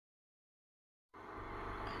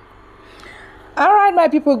All right, my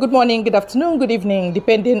people, good morning, good afternoon, good evening,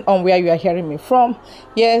 depending on where you are hearing me from.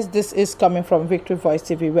 Yes, this is coming from Victory Voice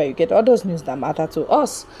TV, where you get all those news that matter to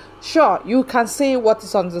us. Sure, you can see what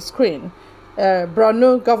is on the screen.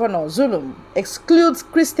 Borno Governor Zulum excludes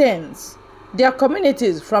Christians, their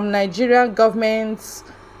communities from Nigerian government's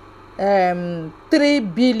 3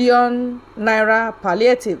 billion naira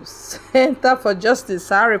palliatives Center for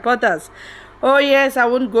Justice. Our reporters. Oh yes, I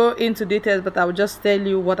won't go into details, but I will just tell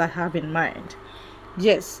you what I have in mind.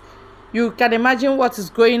 Yes, you can imagine what is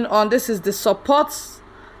going on. This is the support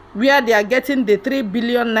where they are getting the 3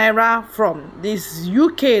 billion naira from. This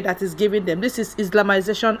UK that is giving them. This is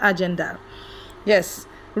Islamization agenda. Yes,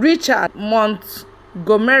 Richard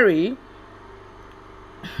Montgomery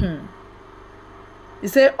he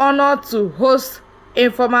said honored to host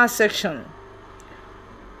informal section.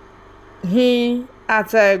 He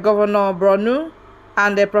at Governor Borno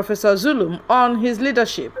and Professor Zulum on his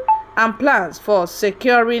leadership and plans for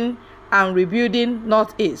securing and rebuilding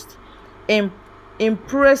Northeast.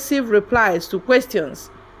 Impressive replies to questions.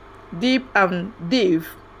 Deep and deep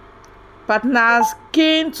partners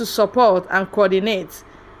keen to support and coordinate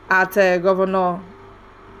at Borno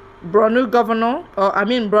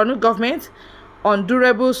government on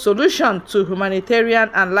durable solution to humanitarian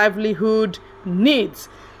and livelihood needs.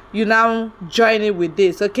 You now join it with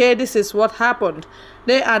this. Okay, this is what happened.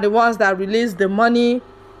 They are the ones that released the money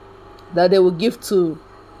that they will give to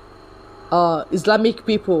Islamic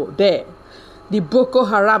people there. The Boko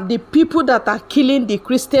Haram, the people that are killing the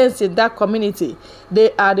Christians in that community,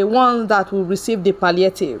 they are the ones that will receive the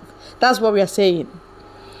palliative. That's what we are saying.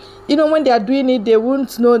 You know, when they are doing it, they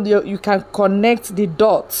won't know you can connect the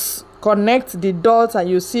dots. Connect the dots and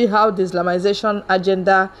you see how the Islamization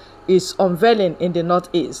agenda is unveiling in the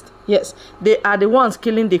Northeast. Yes, they are the ones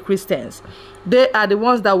killing the Christians. They are the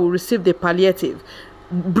ones that will receive the palliative.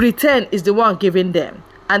 Britain is the one giving them.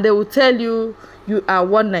 And they will tell you, you are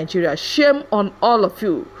one Nigeria. Shame on all of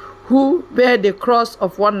you who bear the cross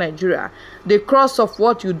of one Nigeria. The cross of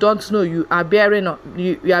what you don't know, you are bearing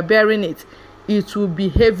it. It will be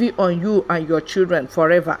heavy on you and your children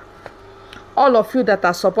forever. All of you that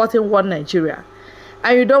are supporting one Nigeria,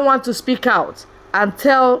 and you don't want to speak out and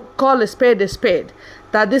call a spade,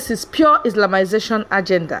 that this is pure Islamization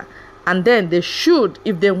agenda, and then they should,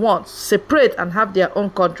 if they want, separate and have their own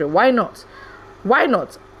country. Why not? Why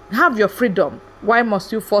not? Have your freedom. Why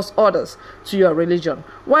must you force others to your religion?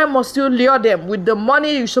 Why must you lure them with the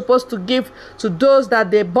money you're supposed to give to those that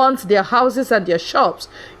they burnt their houses and their shops?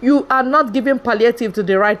 You are not giving palliative to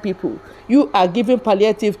the right people. You are giving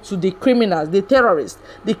palliative to the criminals, the terrorists,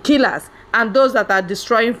 the killers, and those that are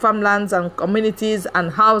destroying farmlands and communities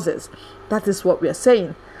and houses. That is what we are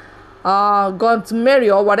saying. God Mary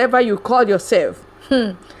or whatever you call yourself.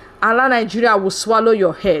 Allah Nigeria will swallow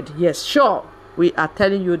your head. Yes, sure. We are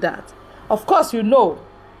telling you that. Of course, you know,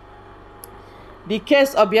 the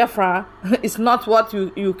case of Biafra is not what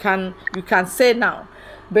you can say now,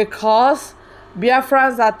 because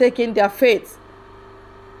Biafrans are taking their faith.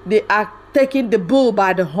 They are taking the bull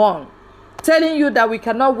by the horn, telling you that we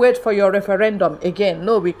cannot wait for your referendum again.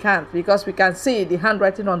 No, we can't, because we can see the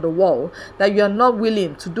handwriting on the wall that you are not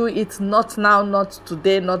willing to do it, not now, not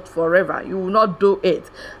today, not forever. You will not do it.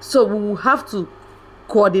 So we will have to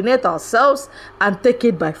coordinate ourselves and take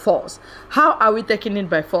it by force. How are we taking it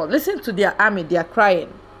by force? Listen to their army. They are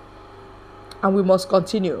crying. And we must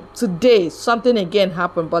continue. Today, something again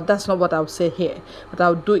happened, but that's not what I'll say here. But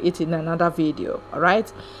I'll do it in another video. All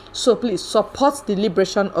right? So please, support the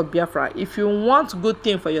liberation of Biafra. If you want good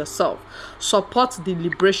thing for yourself, support the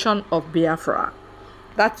liberation of Biafra.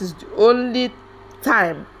 That is the only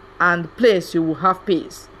time and place you will have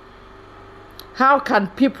peace. How can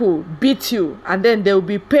people beat you and then they will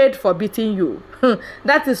be paid for beating you?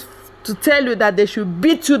 That is to tell you that they should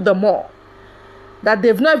beat you the more. That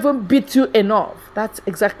they've not even beat you enough. That's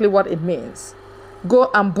exactly what it means. Go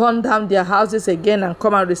and burn down their houses again and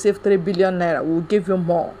come and receive 3 billion naira. We'll give you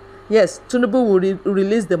more. Yes, Tinubu will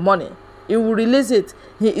release the money. He will release it.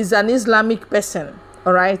 He is an Islamic person.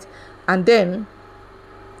 All right? And then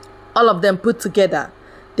all of them put together,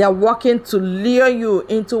 they are working to lure you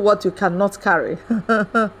into what you cannot carry.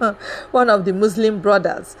 One of the Muslim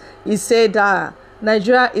brothers, he said,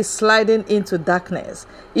 Nigeria is sliding into darkness.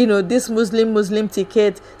 You know, this Muslim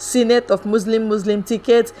ticket, Senate of Muslim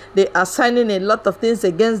ticket, they are signing a lot of things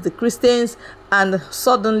against the Christians, and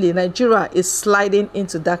suddenly Nigeria is sliding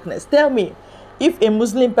into darkness. Tell me, if a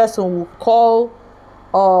Muslim person will call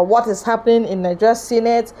what is happening in Nigeria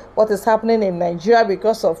Senate, what is happening in Nigeria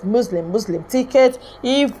because of Muslim ticket,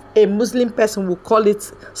 if a Muslim person will call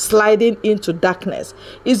it sliding into darkness,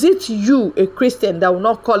 is it you, a Christian, that will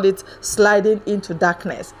not call it sliding into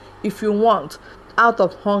darkness? If you want, out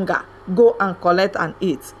of hunger, go and collect and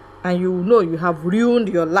eat, and you will know you have ruined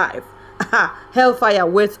your life. Hellfire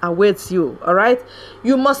awaits you. All right,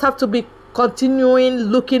 you must have to be continuing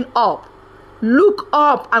looking up. Look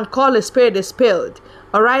up and call a spade a spade.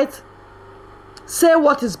 All right, say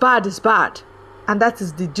what is bad, and that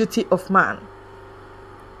is the duty of man.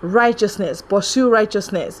 Righteousness, pursue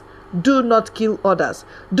righteousness. Do not kill others.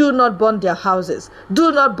 Do not burn their houses.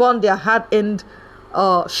 Do not burn their hard-earned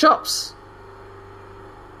shops.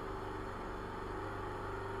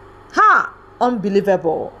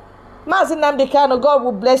 Unbelievable. Mazi Nnamdi Kanu, God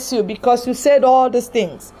will bless you because you said all these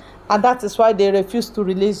things, and that is why they refuse to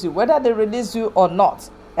release you, whether they release you or not.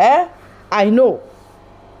 I know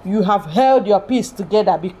you have held your peace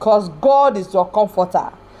together because God is your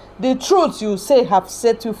comforter. The truth you say have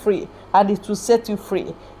set you free, and it will set you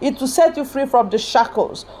free. It will set you free from the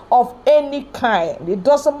shackles of any kind. It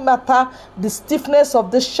doesn't matter the stiffness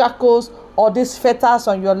of these shackles or these fetters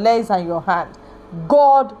on your legs and your hand.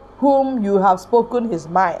 God, whom you have spoken his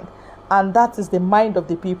mind, and that is the mind of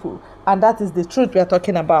the people, and that is the truth we are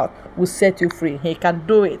talking about, will set you free. He can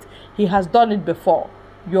do it. He has done it before.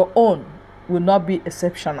 Your own will not be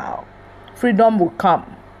exceptional. Freedom will come.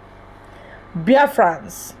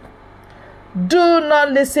 Biafrans, do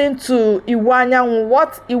not listen to Iwanyanwu.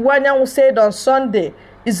 What Iwanyanwu said on Sunday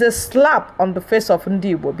is a slap on the face of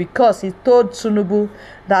Igbo, because he told Tinubu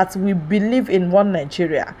that we believe in one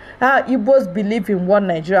Nigeria. Igbos believe in one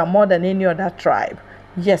Nigeria more than any other tribe.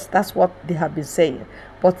 Yes, that's what they have been saying.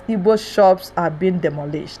 But Igbo shops are being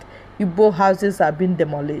demolished. Igbo houses are being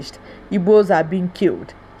demolished. Igbos are being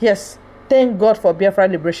killed. Yes, thank God for Biafra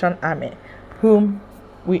Liberation Army, whom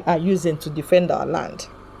we are using to defend our land.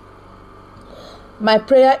 My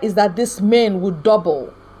prayer is that this men would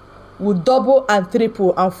double and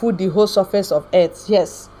triple and fill the whole surface of earth.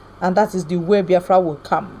 Yes, and that is the way Biafra will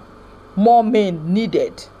come. More men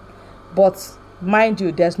needed. But mind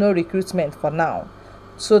you, there's no recruitment for now,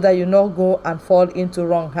 so that you not go and fall into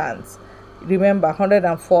wrong hands. Remember,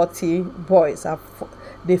 140 boys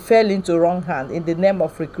they fell into wrong hands in the name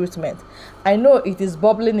of recruitment. I know it is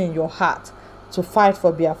bubbling in your heart to fight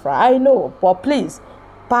for Biafra. I know, but please,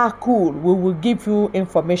 cool. We will give you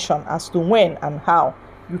information as to when and how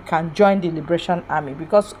you can join the Liberation Army,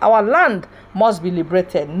 because our land must be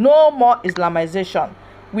liberated. No more Islamization.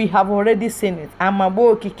 We have already seen it.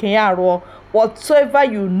 Whatsoever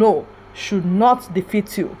you know should not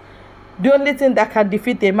defeat you. The only thing that can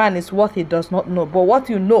defeat a man is what he does not know. But what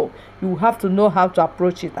you know, you have to know how to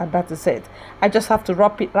approach it, and that is it. I just have to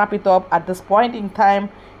wrap it up at this point in time,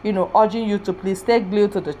 urging you to please stay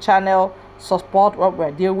glued to the channel, support what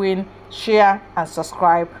we're doing, share and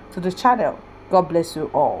subscribe to the channel. God bless you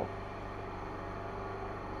all.